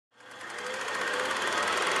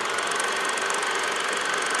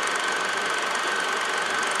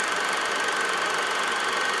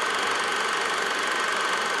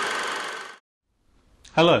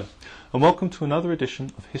Hello, and welcome to another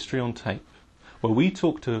edition of History on Tape, where we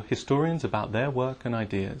talk to historians about their work and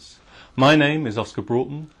ideas. My name is Oscar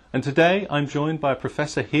Broughton, and today I'm joined by a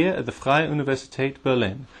professor here at the Freie Universität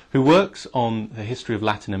Berlin, who works on the history of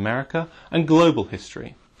Latin America and global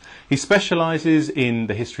history. He specialises in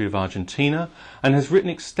the history of Argentina and has written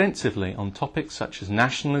extensively on topics such as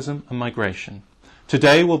nationalism and migration.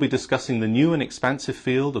 Today we'll be discussing the new and expansive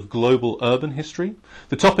field of global urban history,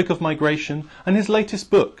 the topic of migration, and his latest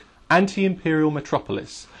book, Anti-Imperial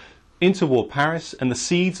Metropolis, Interwar Paris and the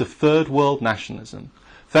Seeds of Third World Nationalism.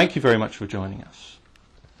 Thank you very much for joining us.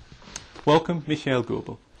 Welcome, Michael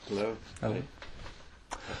Goebel. Hello. Hello.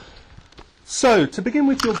 So, to begin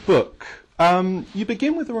with your book, you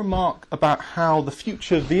begin with a remark about how the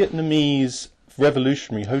future Vietnamese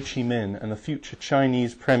revolutionary Ho Chi Minh and the future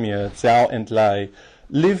Chinese premier Zhou Enlai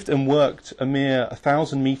lived and worked a mere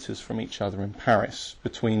 1,000 metres from each other in Paris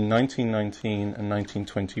between 1919 and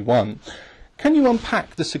 1921. Can you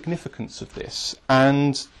unpack the significance of this,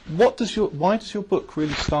 and why does your book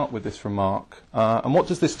really start with this remark, and what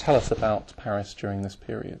does this tell us about Paris during this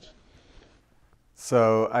period?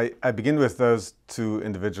 So I begin with those two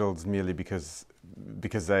individuals merely because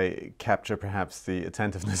they capture perhaps the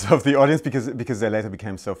attentiveness of the audience, because they later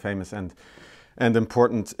became so famous and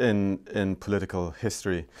important in political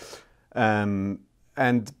history. But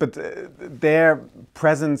their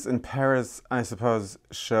presence in Paris, I suppose,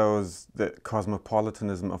 shows the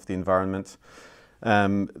cosmopolitanism of the environment,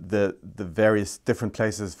 the various different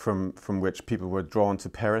places from which people were drawn to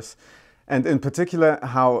Paris. And in particular,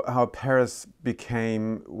 how Paris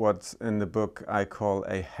became what in the book I call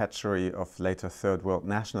a hatchery of later Third World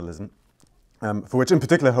nationalism, for which in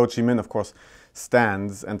particular Ho Chi Minh, of course,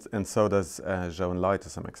 stands, and so does Zhou Enlai to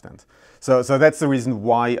some extent. So that's the reason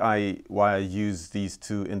why I use these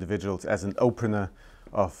two individuals as an opener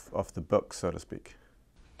of the book, so to speak.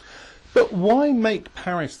 But why make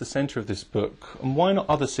Paris the centre of this book, and why not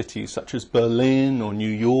other cities such as Berlin or New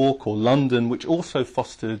York or London, which also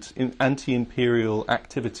fostered anti-imperial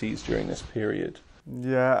activities during this period?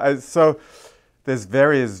 Yeah, so there's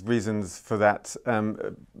various reasons for that.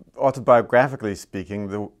 Autobiographically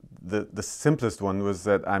speaking, the simplest one was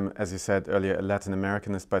that I'm, as you said earlier, a Latin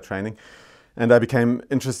Americanist by training, and I became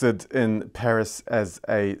interested in Paris as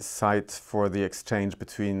a site for the exchange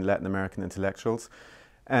between Latin American intellectuals.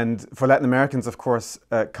 And for Latin Americans, of course,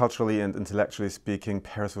 culturally and intellectually speaking,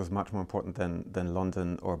 Paris was much more important than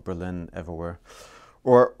London or Berlin ever were,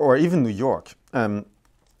 or even New York, in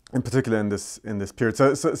particular in this period.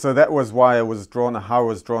 So that was why I was drawn, or how I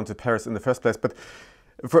was drawn to Paris in the first place. But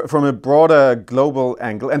from a broader global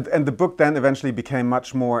angle, and the book then eventually became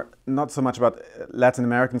much more, not so much about Latin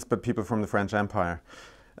Americans, but people from the French Empire.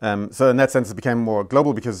 So in that sense, it became more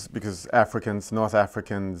global because Africans, North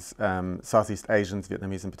Africans, Southeast Asians,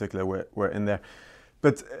 Vietnamese in particular, were in there.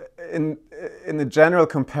 But in a general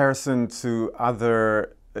comparison to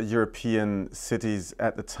other European cities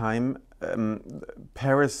at the time,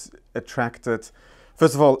 Paris attracted,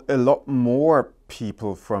 first of all, a lot more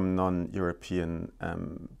people from non-European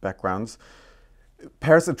backgrounds.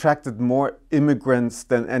 Paris attracted more immigrants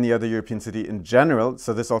than any other European city in general,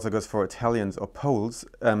 so this also goes for Italians or Poles,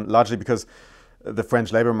 largely because the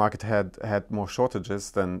French labor market had more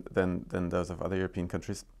shortages than those of other European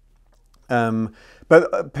countries.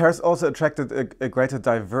 But Paris also attracted a greater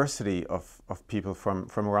diversity of people from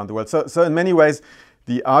around the world. So in many ways,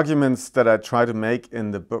 the arguments that I try to make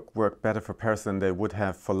in the book work better for Paris than they would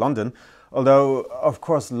have for London. Although, of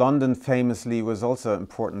course, London famously was also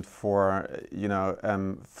important for,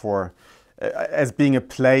 as being a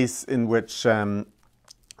place in which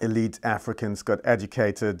elite Africans got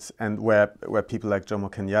educated, and where people like Jomo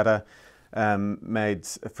Kenyatta made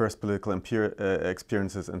first political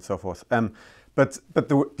experiences and so forth. But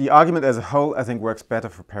the argument as a whole, I think, works better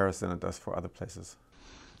for Paris than it does for other places.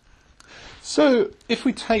 So, if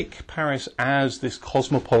we take Paris as this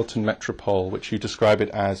cosmopolitan metropole, which you describe it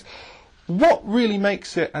as, what really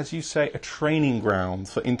makes it, as you say, a training ground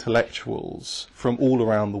for intellectuals from all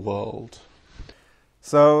around the world?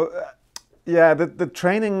 So, yeah, the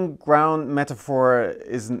training ground metaphor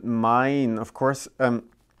isn't mine, of course.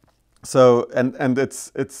 So, and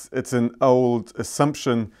it's an old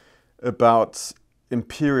assumption about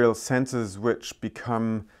imperial centers which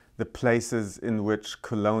become the places in which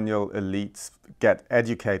colonial elites get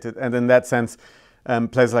educated, and in that sense,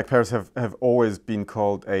 places like Paris have always been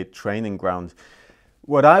called a training ground.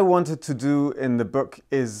 What I wanted to do in the book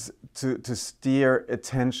is to steer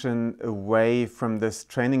attention away from this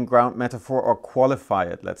training ground metaphor, or qualify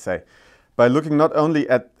it, let's say, by looking not only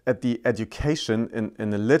at the education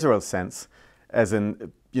in a literal sense, as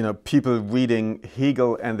in people reading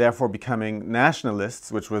Hegel and therefore becoming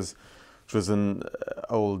nationalists, which was an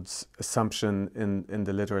old assumption in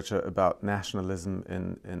the literature about nationalism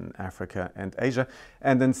in Africa and Asia,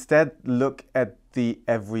 and instead look at the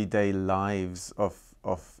everyday lives of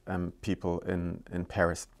people in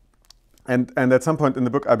Paris. And at some point in the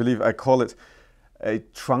book, I believe I call it a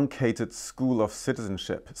truncated school of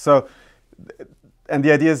citizenship. So, and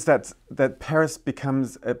the idea is that Paris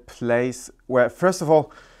becomes a place where, first of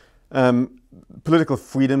all, political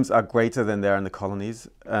freedoms are greater than they are in the colonies.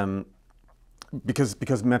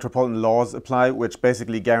 Because metropolitan laws apply, which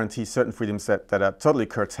basically guarantee certain freedoms that are totally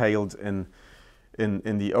curtailed in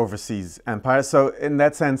the overseas empire. So in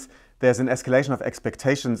that sense, there's an escalation of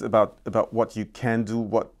expectations about what you can do,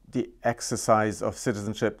 what the exercise of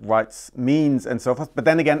citizenship rights means, and so forth. But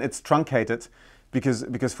then again, it's truncated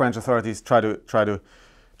because French authorities try to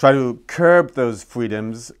curb those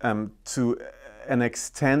freedoms to an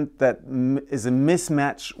extent that is a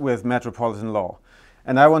mismatch with metropolitan law.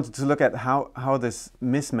 And I wanted to look at how this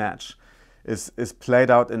mismatch is played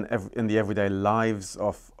out in the everyday lives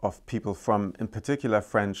of people from, in particular,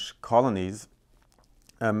 French colonies,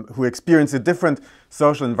 who experience a different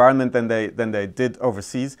social environment than they did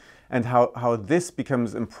overseas, and how this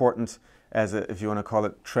becomes important as a, if you want to call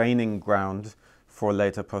it, training ground for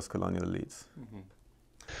later post-colonial elites. Mm-hmm.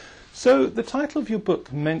 So the title of your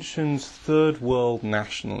book mentions third world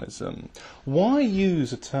nationalism. Why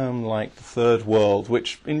use a term like the third world,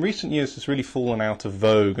 which in recent years has really fallen out of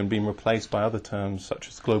vogue and been replaced by other terms such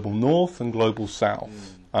as global north and global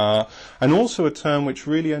south? And also a term which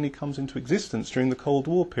really only comes into existence during the Cold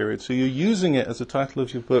War period. So you're using it as a title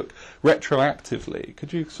of your book retroactively.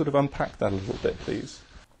 Could you sort of unpack that a little bit, please?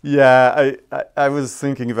 Yeah, I was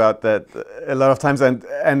thinking about that a lot of times, and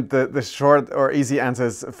the short or easy answer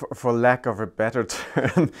is for lack of a better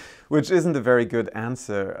term, which isn't a very good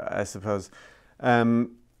answer, I suppose.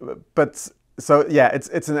 But so yeah,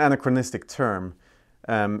 it's an anachronistic term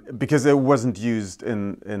because it wasn't used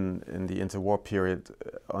in the interwar period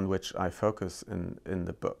on which I focus in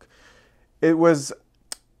the book. It was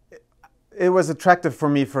attractive for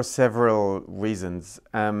me for several reasons.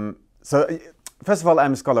 First of all,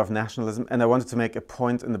 I'm a scholar of nationalism, and I wanted to make a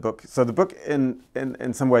point in the book. So the book, in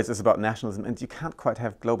some ways, is about nationalism, and you can't quite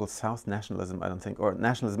have global South nationalism, I don't think, or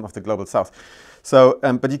nationalism of the global South. So,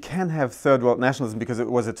 but you can have third world nationalism because it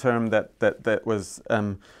was a term that was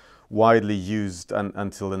widely used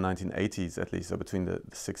until the 1980s, at least, or between the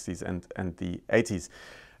 60s and the 80s.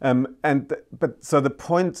 So the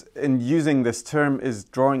point in using this term is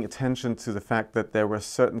drawing attention to the fact that there were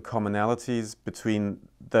certain commonalities between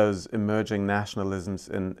those emerging nationalisms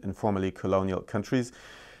in formerly colonial countries,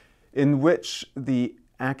 in which the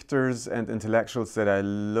actors and intellectuals that I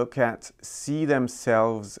look at see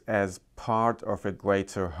themselves as part of a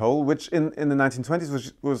greater whole, which in the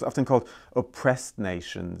 1920s was often called oppressed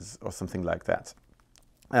nations or something like that.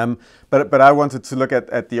 But I wanted to look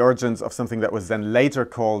at the origins of something that was then later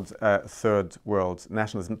called third world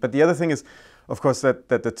nationalism. But the other thing is, of course, that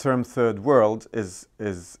the term third world is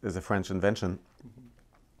a French invention.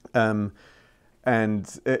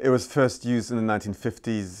 And it was first used in the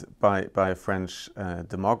 1950s by a French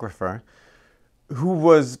demographer who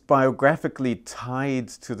was biographically tied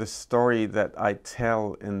to the story that I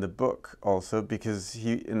tell in the book also, because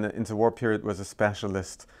he, in the interwar period, was a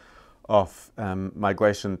specialist of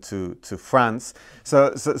migration to France. So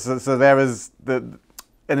there is an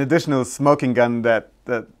additional smoking gun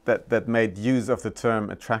that made use of the term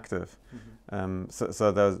attractive. Mm-hmm.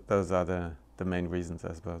 So those are the main reasons,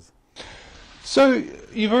 I suppose. So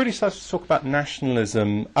you've already started to talk about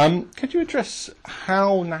nationalism. Could you address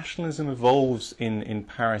how nationalism evolves in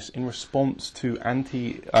Paris in response to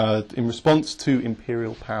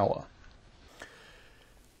imperial power?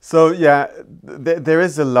 So yeah, there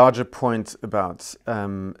is a larger point about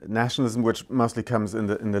nationalism, which mostly comes in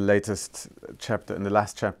the latest chapter, in the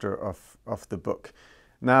last chapter of the book.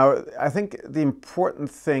 Now, I think the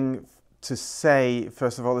important thing to say,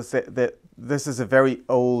 first of all, is that this is a very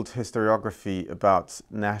old historiography about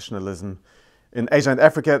nationalism in Asia and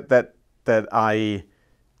Africa that I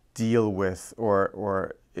deal with,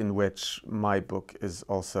 or in which my book is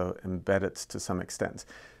also embedded to some extent.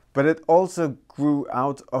 But it also grew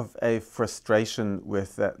out of a frustration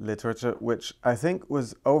with that literature, which I think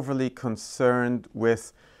was overly concerned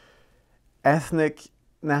with ethnic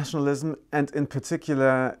nationalism and, in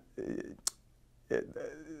particular,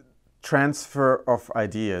 transfer of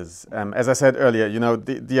ideas. As I said earlier,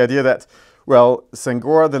 the idea that, well,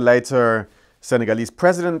 Senghor, the later Senegalese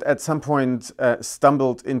president, at some point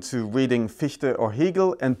stumbled into reading Fichte or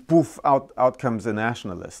Hegel, and poof, out comes a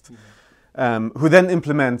nationalist. Mm-hmm. who then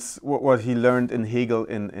implements what he learned in Hegel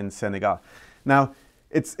in Senegal. Now,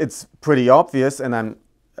 it's pretty obvious, and I'm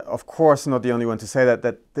of course not the only one to say that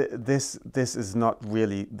this is not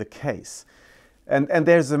really the case. And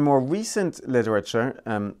there's a more recent literature,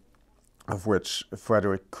 of which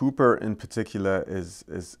Frederick Cooper in particular is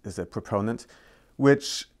a proponent,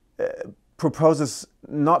 which proposes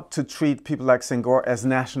not to treat people like Senghor as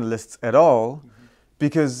nationalists at all,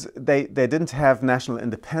 because they didn't have national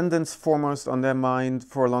independence foremost on their mind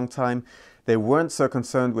for a long time. They weren't so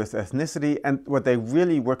concerned with ethnicity, and what they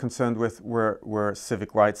really were concerned with were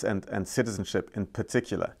civic rights and citizenship in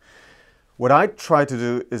particular. What I try to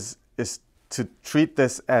do is to treat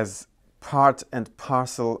this as part and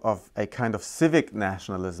parcel of a kind of civic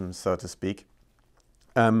nationalism, so to speak.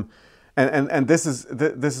 And this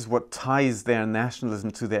is what ties their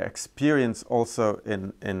nationalism to their experience also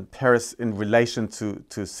in Paris in relation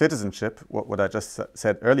to citizenship, what I just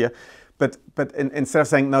said earlier. But instead of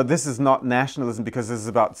saying, no, this is not nationalism because this is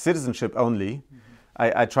about citizenship only,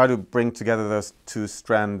 I try to bring together those two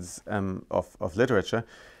strands of literature,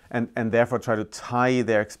 and therefore try to tie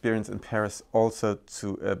their experience in Paris also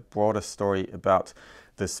to a broader story about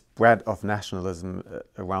the spread of nationalism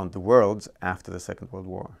around the world after the Second World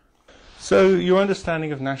War. So your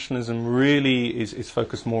understanding of nationalism really is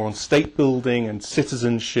focused more on state building and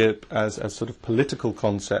citizenship as sort of political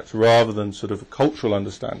concepts rather than sort of cultural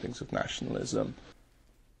understandings of nationalism.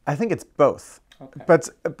 I think it's both. Okay.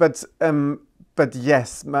 But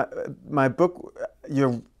yes, my book,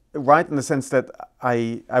 you're right in the sense that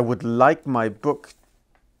I would like my book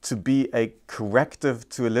to be a corrective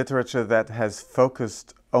to a literature that has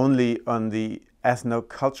focused only on the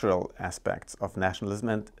ethno-cultural aspects of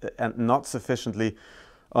nationalism and not sufficiently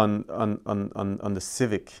on the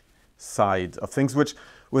civic side of things, which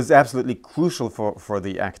was absolutely crucial for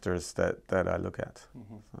the actors that I look at.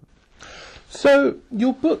 Mm-hmm. So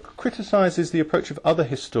your book criticises the approach of other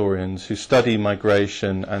historians who study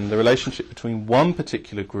migration and the relationship between one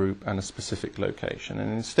particular group and a specific location,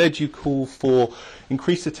 and instead you call for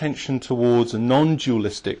increased attention towards a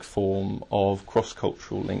non-dualistic form of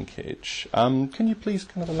cross-cultural linkage. Can you please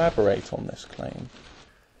kind of elaborate on this claim?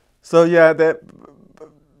 So yeah,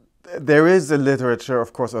 there is a literature,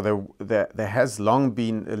 of course, or there has long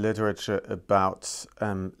been a literature about,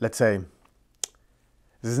 let's say,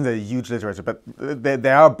 this isn't a huge literature, but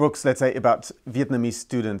there are books, let's say, about Vietnamese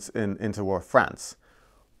students in interwar France,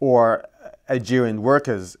 or Algerian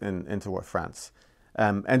workers in interwar France,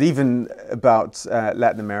 and even about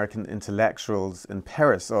Latin American intellectuals in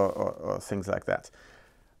Paris or things like that.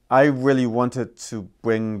 I really wanted to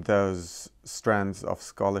bring those strands of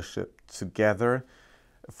scholarship together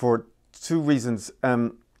for two reasons.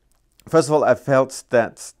 First of all, I felt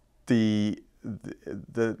that the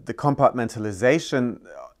compartmentalization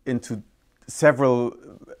into several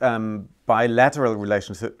bilateral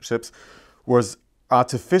relationships was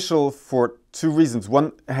artificial for two reasons.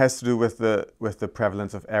 One has to do with the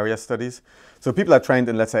prevalence of area studies. So people are trained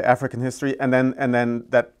in, let's say, African history, and then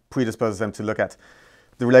that predisposes them to look at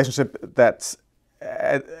the relationship that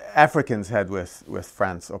Africans had with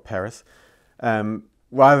France or Paris,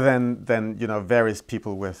 rather than various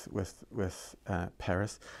people with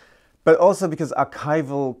Paris. But also because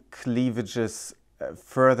archival cleavages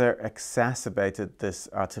further exacerbated this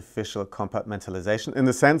artificial compartmentalization in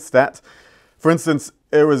the sense that, for instance,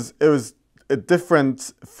 it was a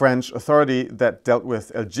different French authority that dealt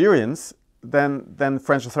with Algerians than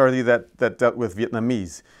French authority that dealt with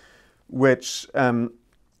Vietnamese, which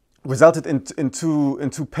resulted in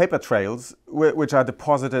two paper trails which are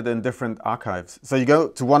deposited in different archives. So you go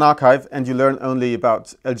to one archive and you learn only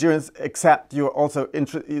about Algerians, except you're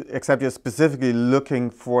specifically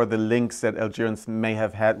looking for the links that Algerians may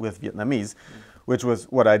have had with Vietnamese, which was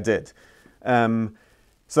what I did. So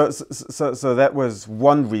that was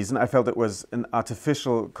one reason. I felt it was an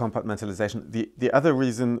artificial compartmentalization. The other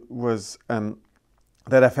reason was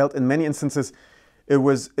that I felt in many instances it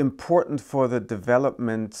was important for the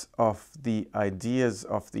development of the ideas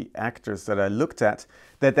of the actors that I looked at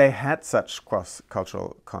that they had such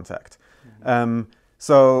cross-cultural contact. Mm-hmm.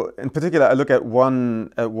 So in particular, I look at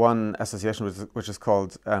one association which is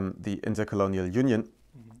called the Intercolonial Union,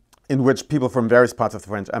 mm-hmm. in which people from various parts of the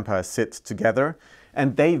French Empire sit together,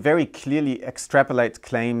 and they very clearly extrapolate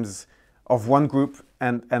claims of one group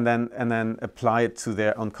and then apply it to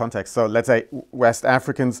their own context. So let's say West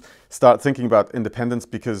Africans start thinking about independence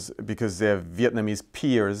because their Vietnamese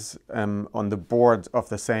peers on the board of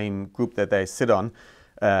the same group that they sit on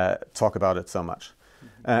talk about it so much.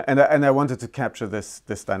 Mm-hmm. And I wanted to capture this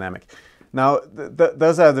dynamic. Now,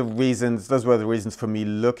 those were the reasons for me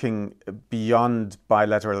looking beyond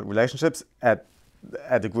bilateral relationships at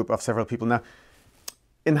a group of several people. Now,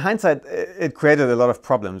 in hindsight, it created a lot of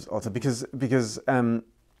problems also because I'm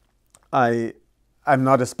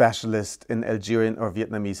not a specialist in Algerian or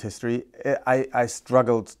Vietnamese history. I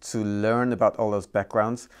struggled to learn about all those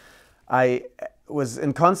backgrounds. I was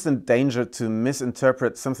in constant danger to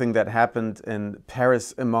misinterpret something that happened in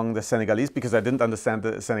Paris among the Senegalese because I didn't understand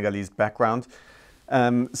the Senegalese background.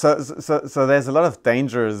 So there's a lot of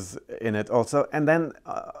dangers in it also. And then,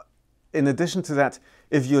 in addition to that,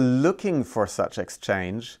 if you're looking for such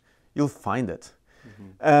exchange, you'll find it.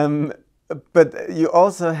 Mm-hmm. But you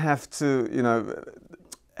also have to,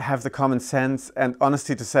 have the common sense and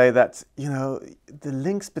honesty to say that, the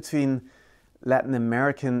links between Latin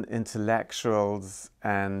American intellectuals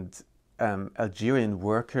and Algerian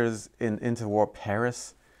workers in interwar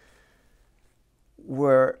Paris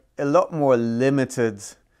were a lot more limited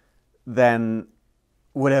than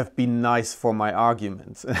would have been nice for my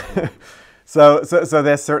argument. So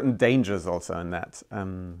there's certain dangers also in that.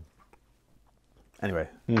 Anyway.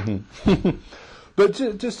 Mm-hmm. But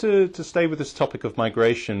just to stay with this topic of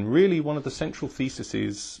migration, really one of the central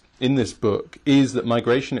theses in this book is that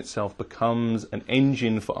migration itself becomes an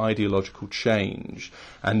engine for ideological change,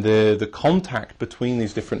 and the contact between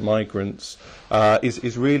these different migrants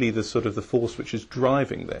is really the sort of the force which is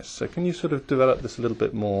driving this. So can you sort of develop this a little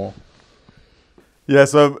bit more? Yeah,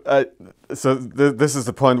 so this is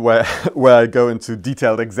the point where I go into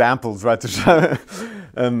detailed examples, right, to show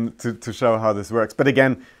to show how this works. But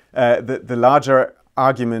again, the larger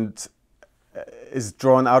argument is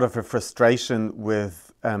drawn out of a frustration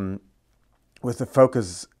with the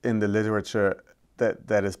focus in the literature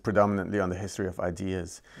that is predominantly on the history of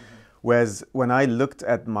ideas. Mm-hmm. Whereas when I looked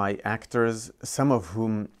at my actors, some of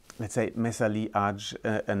whom, let's say Messali Aj,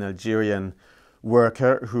 an Algerian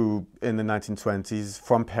worker who in the 1920s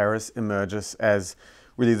from Paris emerges as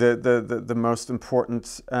really the most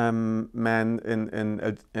important man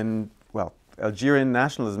in Algerian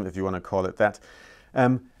nationalism, if you want to call it that.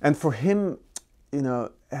 And for him,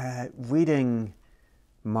 reading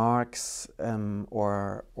Marx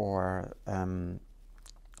or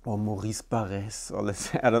Maurice Barrès, or let's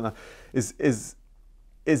say, I don't know, is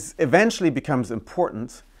eventually becomes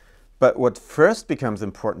important. But what first becomes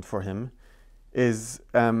important for him is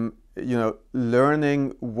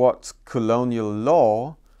learning what colonial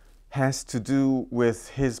law has to do with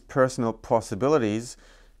his personal possibilities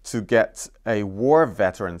to get a war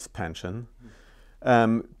veteran's pension,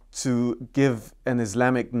 to give an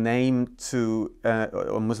Islamic name to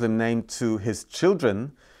or Muslim name to his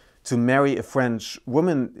children, to marry a French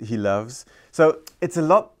woman he loves. So it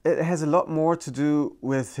has a lot more to do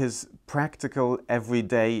with his practical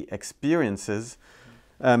everyday experiences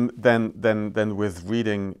than with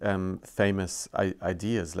reading famous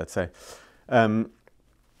ideas, let's say.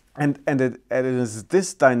 And it is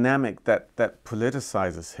this dynamic that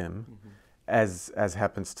politicizes him, mm-hmm. as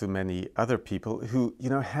happens to many other people who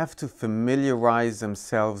have to familiarize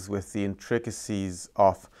themselves with the intricacies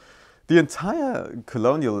of the entire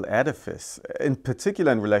colonial edifice, in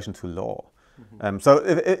particular in relation to law. Mm-hmm. So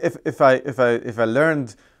if I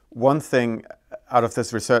learned one thing out of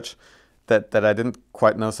this research that I didn't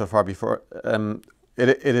quite know so far before,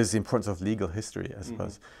 it is the importance of legal history, I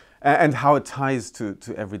suppose. Mm-hmm. And how it ties to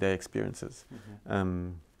everyday experiences.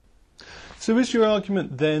 Mm-hmm. So is your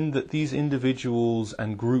argument then that these individuals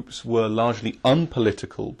and groups were largely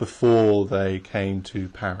unpolitical before they came to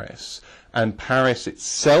Paris, and Paris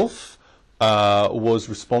itself was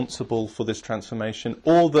responsible for this transformation,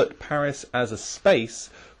 or that Paris as a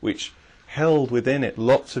space which held within it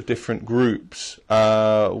lots of different groups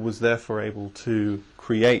was therefore able to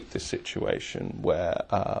create this situation where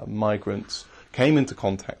migrants came into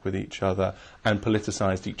contact with each other and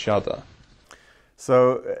politicized each other?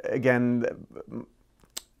 So again,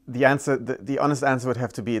 the honest answer would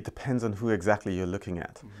have to be, it depends on who exactly you're looking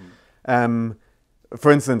at. Mm-hmm.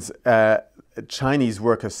 For instance, Chinese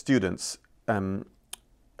worker students,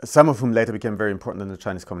 some of whom later became very important in the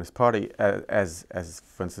Chinese Communist Party, as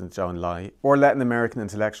for instance Zhou Enlai, or Latin American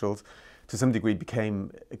intellectuals, to some degree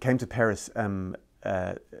came to Paris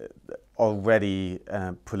already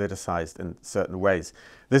politicized in certain ways.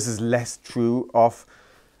 This is less true of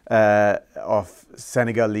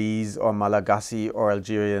Senegalese or Malagasy or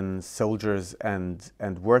Algerian soldiers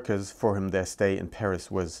and workers for whom their stay in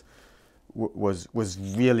Paris was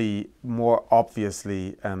really more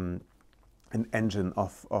obviously an engine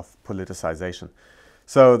of politicization.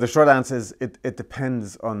 So the short answer is it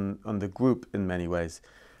depends on the group in many ways.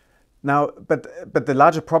 Now, but the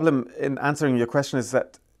larger problem in answering your question is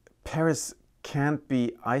that Paris can't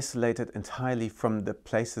be isolated entirely from the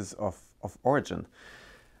places of origin.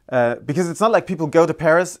 Because it's not like people go to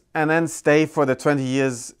Paris and then stay for the 20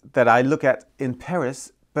 years that I look at in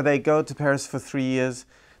Paris, but they go to Paris for 3 years,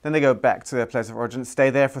 then they go back to their place of origin, stay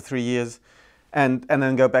there for 3 years, and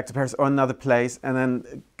then go back to Paris or another place, and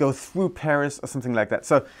then go through Paris or something like that.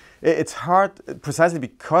 So it's hard, precisely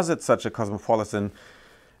because it's such a cosmopolitan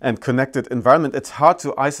and connected environment, it's hard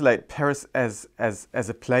to isolate Paris as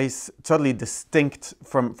a place totally distinct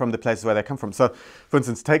from the places where they come from. So, for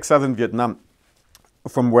instance, take southern Vietnam,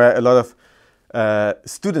 from where a lot of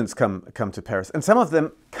students come to Paris. And some of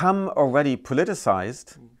them come already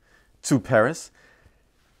politicized to Paris.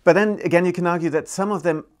 But then again, you can argue that some of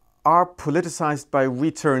them are politicized by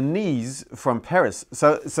returnees from Paris.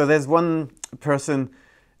 So there's one person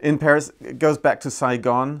in Paris, goes back to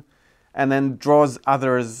Saigon, and then draws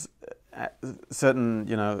others,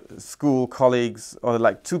 certain school colleagues or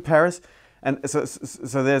like to Paris. And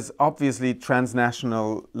so there's obviously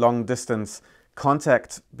transnational long distance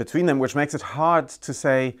contact between them, which makes it hard to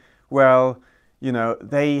say, well,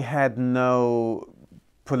 they had no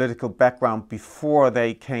political background before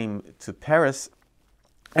they came to Paris,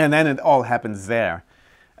 and then it all happens there.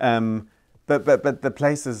 But the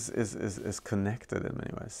place is connected in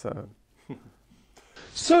many ways.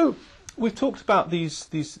 So we've talked about these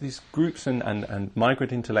groups and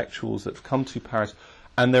migrant intellectuals that have come to Paris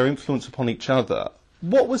and their influence upon each other.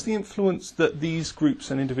 What was the influence that these groups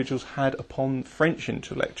and individuals had upon French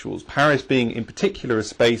intellectuals? Paris being in particular a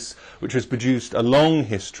space which has produced a long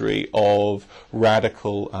history of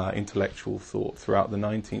radical intellectual thought throughout the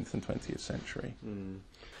 19th and 20th century.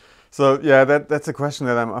 So yeah, that's a question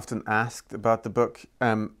that I'm often asked about the book,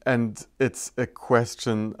 and it's a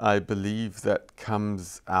question I believe that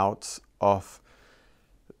comes out of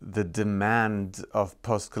the demand of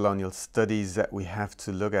post-colonial studies that we have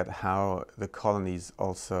to look at how the colonies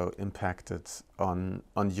also impacted on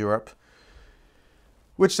Europe,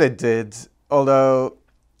 which they did, although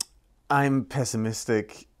I'm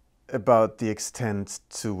pessimistic about the extent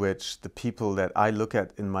to which the people that I look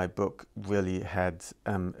at in my book really had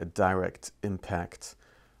a direct impact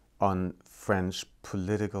on French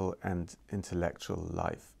political and intellectual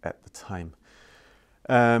life at the time.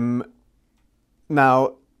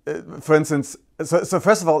 Now, for instance, so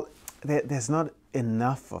first of all, there's not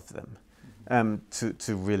enough of them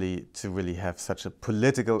to really have such a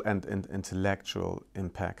political and intellectual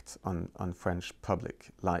impact on French public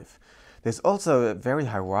life. There's also a very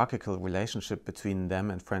hierarchical relationship between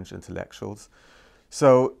them and French intellectuals.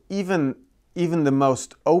 So even the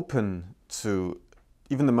most open to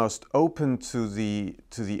the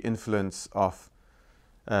influence of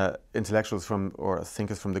intellectuals from or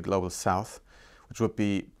thinkers from the global South, which would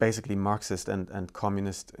be basically Marxist and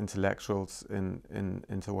communist intellectuals in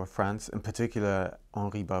interwar France, in particular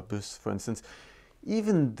Henri Barbusse, for instance,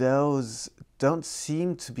 even those don't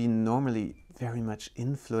seem to be normally very much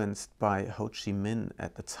influenced by Ho Chi Minh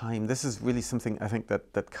at the time. This is really something I think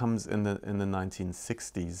that comes in the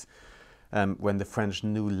 1960s, when the French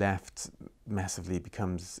New Left massively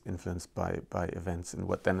becomes influenced by events in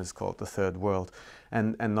what then is called the Third World,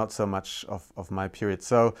 and not so much of my period.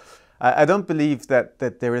 So I don't believe that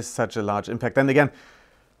there is such a large impact. And again,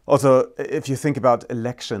 also, if you think about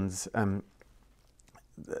elections,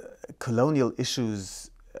 colonial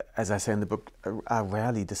issues, as I say in the book, are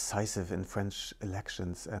rarely decisive in French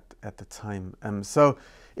elections at the time. So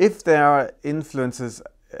if there are influences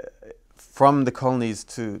from the colonies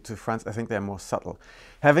to France, I think they're more subtle.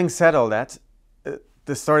 Having said all that,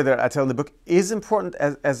 the story that I tell in the book is important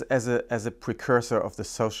as a precursor of the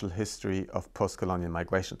social history of post-colonial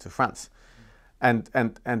migration to France. And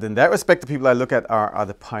in that respect, the people I look at are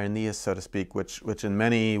the pioneers, so to speak, which in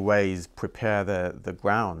many ways prepare the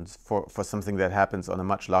grounds for something that happens on a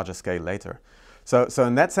much larger scale later. So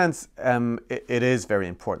in that sense, it is very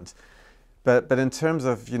important. But in terms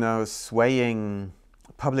of swaying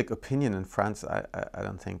public opinion in France, I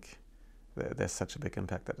don't think there's such a big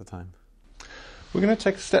impact at the time. We're going to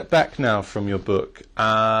take a step back now from your book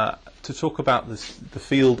to talk about the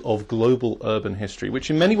field of global urban history, which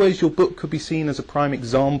in many ways your book could be seen as a prime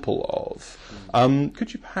example of.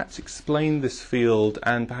 Could you perhaps explain this field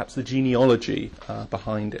and perhaps the genealogy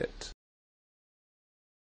behind it?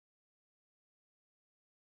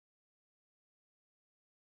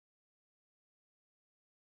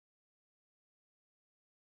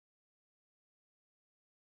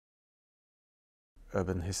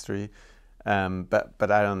 Urban history.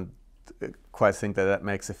 But I don't quite think that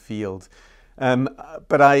makes a field.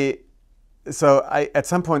 So at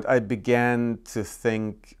some point I began to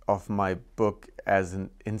think of my book as an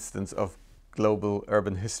instance of global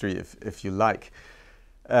urban history, if you like.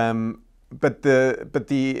 But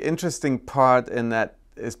the interesting part in that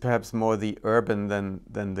is perhaps more the urban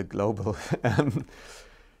than the global,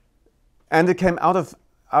 and it came out of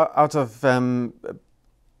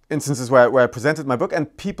instances where I presented my book,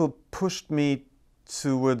 and people pushed me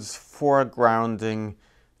towards foregrounding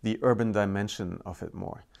the urban dimension of it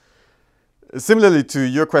more. Similarly to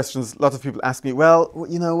your questions, lots of people ask me, well,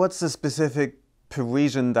 you know, what's the specific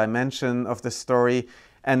Parisian dimension of the story?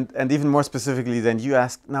 And even more specifically than you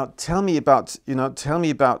asked, now tell me about,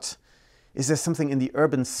 is there something in the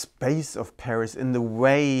urban space of Paris, in the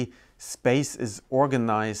way space is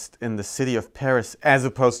organized in the city of Paris, as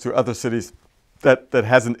opposed to other cities, that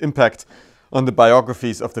has an impact on the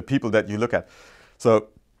biographies of the people that you look at? So,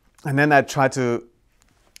 and then I try to,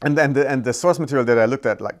 and the source material that I looked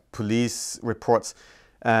at, like police reports,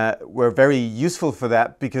 were very useful for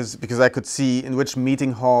that, because I could see in which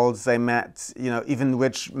meeting halls they met, even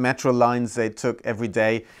which metro lines they took every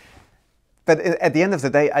day. But at the end of the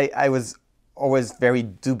day, I was always very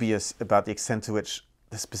dubious about the extent to which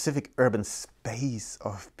the specific urban space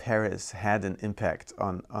of Paris had an impact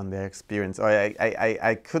on their experience.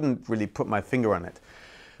 I couldn't really put my finger on it.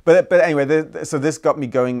 But anyway, so this got me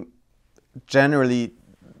going generally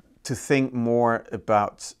to think more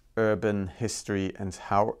about urban history and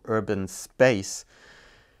how urban space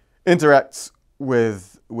interacts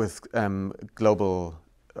with global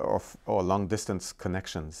or long distance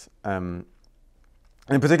connections. In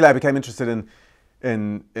particular, I became interested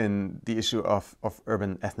in the issue of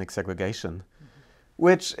urban ethnic segregation,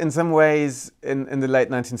 which in some ways in the late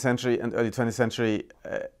 19th century and early 20th century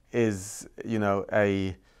is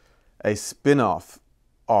a spin-off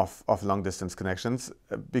of long-distance connections,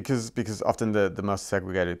 because often the most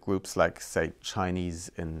segregated groups, like say Chinese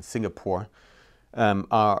in Singapore,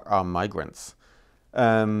 are migrants.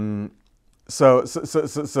 So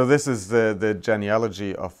this is the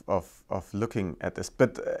genealogy of looking at this.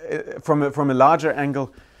 But from a larger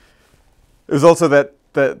angle, it was also that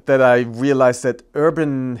I realized that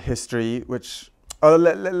urban history, which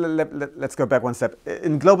let's go back one step.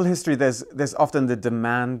 In global history, there's often the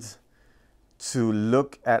demand to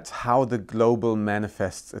look at how the global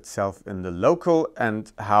manifests itself in the local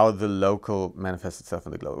and how the local manifests itself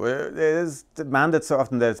in the global. It is demanded so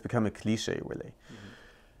often that it's become a cliche, really.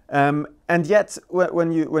 Mm-hmm. And yet,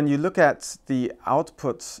 when you look at the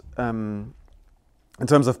output in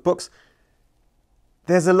terms of books,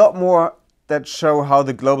 there's a lot more that show how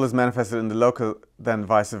the global is manifested in the local than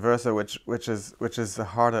vice versa, which is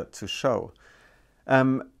harder to show.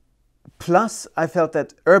 Plus, I felt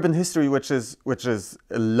that urban history, which is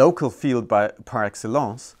a local field par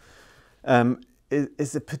excellence,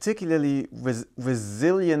 is a particularly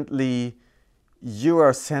resiliently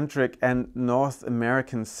Eurocentric and North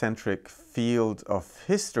American-centric field of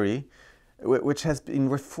history, which has been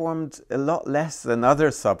reformed a lot less than other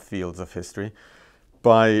subfields of history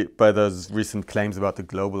by those recent claims about the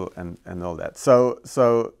global and all that. So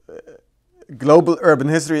global urban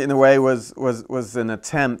history, in a way, was an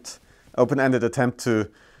attempt. Open-ended attempt to.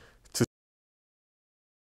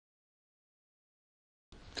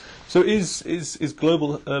 So is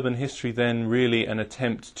global urban history then really an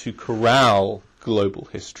attempt to corral global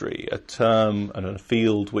history, a term and a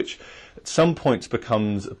field which at some points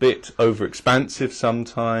becomes a bit overexpansive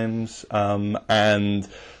sometimes, and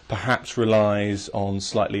perhaps relies on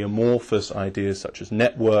slightly amorphous ideas such as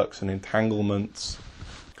networks and entanglements?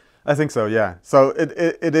 I think so, yeah. So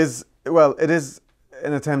it is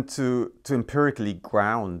an attempt to empirically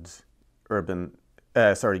ground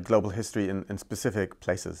global history in specific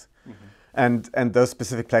places. Mm-hmm. And those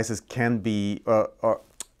specific places can be or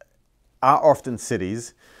are often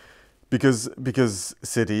cities, because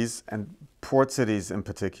cities, and port cities in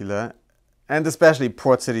particular, and especially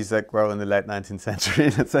port cities that grow in the late 19th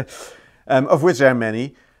century, let's say, of which there are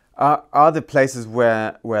many, are the places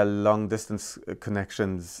where long distance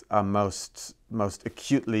connections are most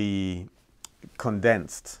acutely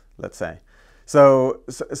condensed, let's say. So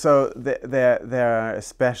they're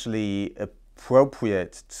especially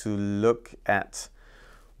appropriate to look at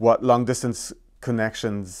what long distance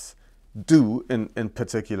connections do in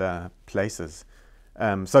particular places.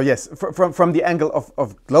 So yes, from the angle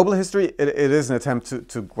of global history, it is an attempt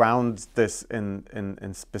to ground this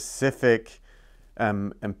in specific,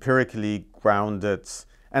 empirically grounded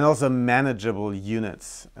and also manageable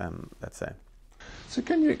units, let's say. So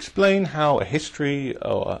can you explain how a history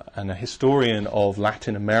and a historian of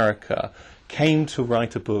Latin America came to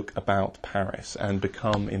write a book about Paris and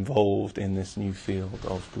become involved in this new field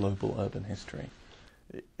of global urban history?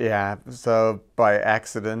 Yeah, so by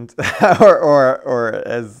accident, or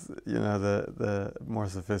as you know, the more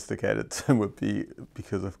sophisticated term would be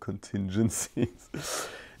because of contingencies.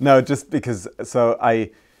 No, just because. So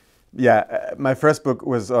my first book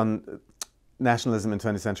was on nationalism in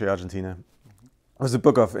 20th century Argentina. It was a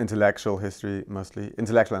book of intellectual history, mostly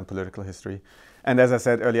intellectual and political history. And as I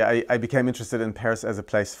said earlier, I became interested in Paris as a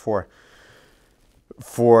place for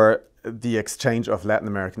the exchange of Latin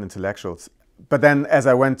American intellectuals. But then as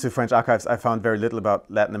I went to French archives, I found very little about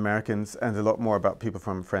Latin Americans and a lot more about people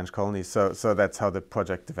from French colonies. So that's how the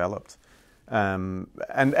project developed. And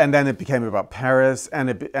then it became about Paris, and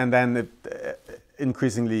then it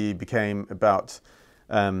increasingly became about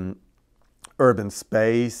urban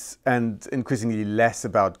space, and increasingly less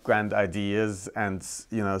about grand ideas and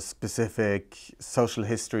specific social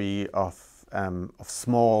history of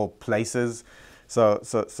small places. So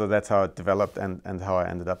that's how it developed and how I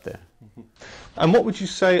ended up there. Mm-hmm. And what would you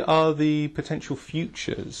say are the potential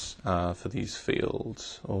futures for these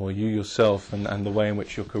fields, or you yourself and the way in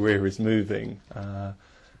which your career is moving?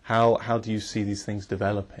 How do you see these things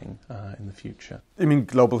developing in the future? You mean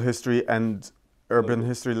global history and urban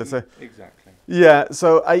history, let's say? Exactly. Yeah,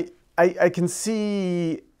 so I can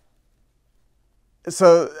see,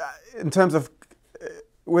 so in terms of,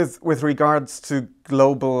 with regards to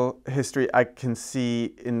global history, I can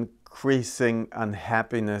see increasing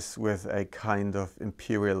unhappiness with a kind of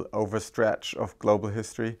imperial overstretch of global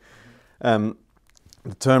history. The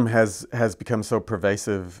term has become so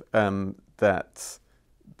pervasive that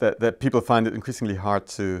people find it increasingly hard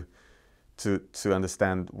to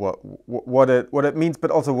understand what it means, but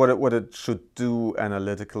also what it should do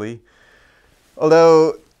analytically.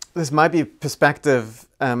 Although this might be a perspective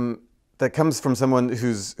that comes from someone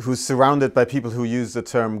who's surrounded by people who use the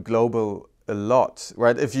term global a lot,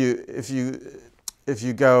 right? If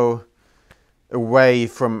you go away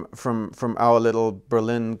from our little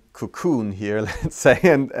Berlin cocoon here, let's say,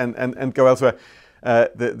 and go elsewhere,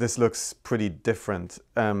 this looks pretty different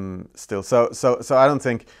still. So I don't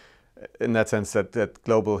think, in that sense, that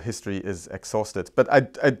global history is exhausted. But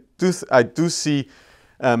I do see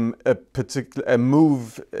a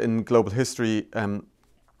move in global history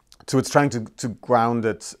towards trying to ground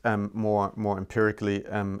it more empirically,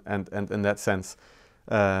 and in that sense,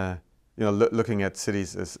 looking at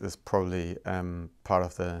cities is probably part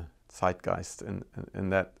of the zeitgeist in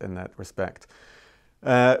that respect.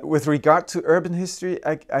 With regard to urban history,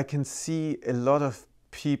 I can see a lot of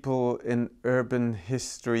people in urban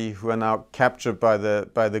history who are now captured by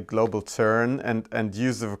the global turn and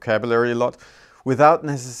use the vocabulary a lot without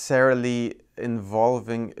necessarily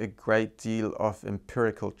involving a great deal of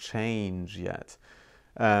empirical change yet.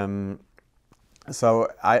 So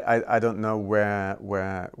I don't know where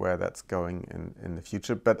that's going in the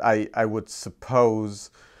future, but I would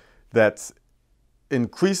suppose that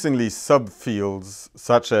increasingly subfields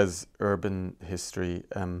such as urban history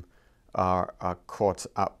are caught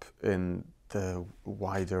up in the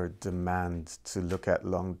wider demand to look at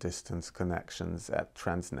long-distance connections, at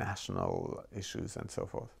transnational issues and so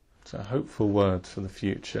forth. So hopeful words for the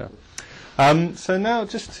future. So now,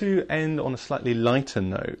 just to end on a slightly lighter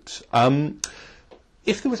note,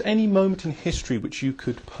 if there was any moment in history which you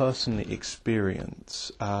could personally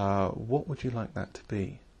experience, what would you like that to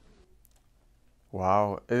be?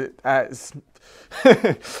 Wow.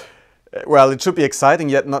 Well, it should be exciting,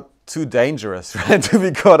 yet not too dangerous, right? To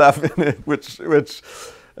be caught up in it, which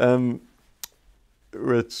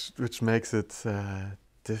makes it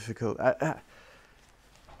difficult.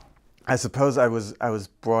 I suppose I was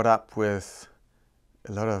brought up with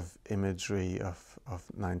a lot of imagery of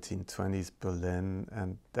 1920s Berlin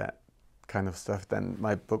and that kind of stuff. Then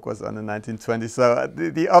my book was on the 1920s, so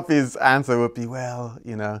the obvious answer would be, well,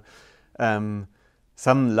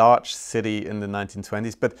 some large city in the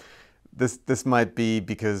 1920s, but this might be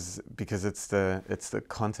because it's the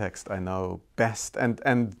context I know best,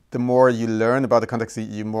 and the more you learn about the context,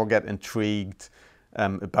 you more get intrigued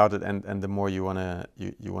about it, and the more you wanna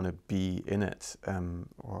be in it,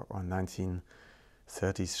 or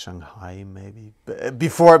 1930s Shanghai maybe,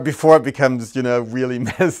 before it becomes really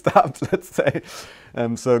messed up, let's say.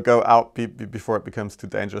 So go out before it becomes too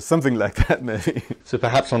dangerous, something like that maybe. So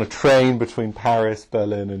perhaps on a train between Paris,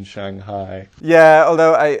 Berlin and Shanghai. Yeah,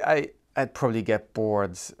 although I'd probably get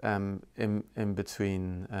bored in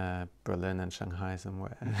between Berlin and Shanghai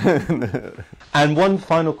somewhere. And one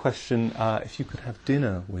final question, if you could have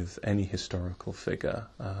dinner with any historical figure,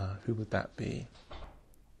 who would that be?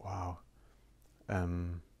 Wow.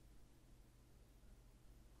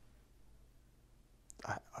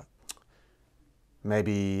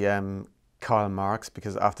 Maybe Karl Marx,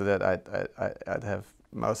 because after that I'd have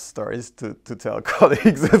mouse stories to tell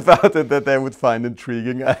colleagues about it that they would find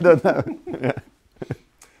intriguing. I don't know. Yeah.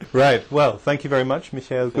 Right, well, thank you very much,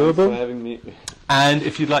 Michael Goebel. Thanks for having me. And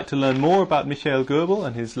if you'd like to learn more about Michael Goebel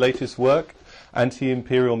and his latest work,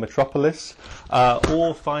 Anti-Imperial Metropolis,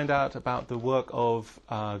 or find out about the work of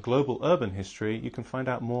global urban history, you can find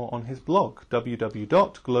out more on his blog,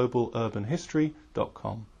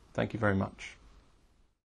 www.globalurbanhistory.com. Thank you very much.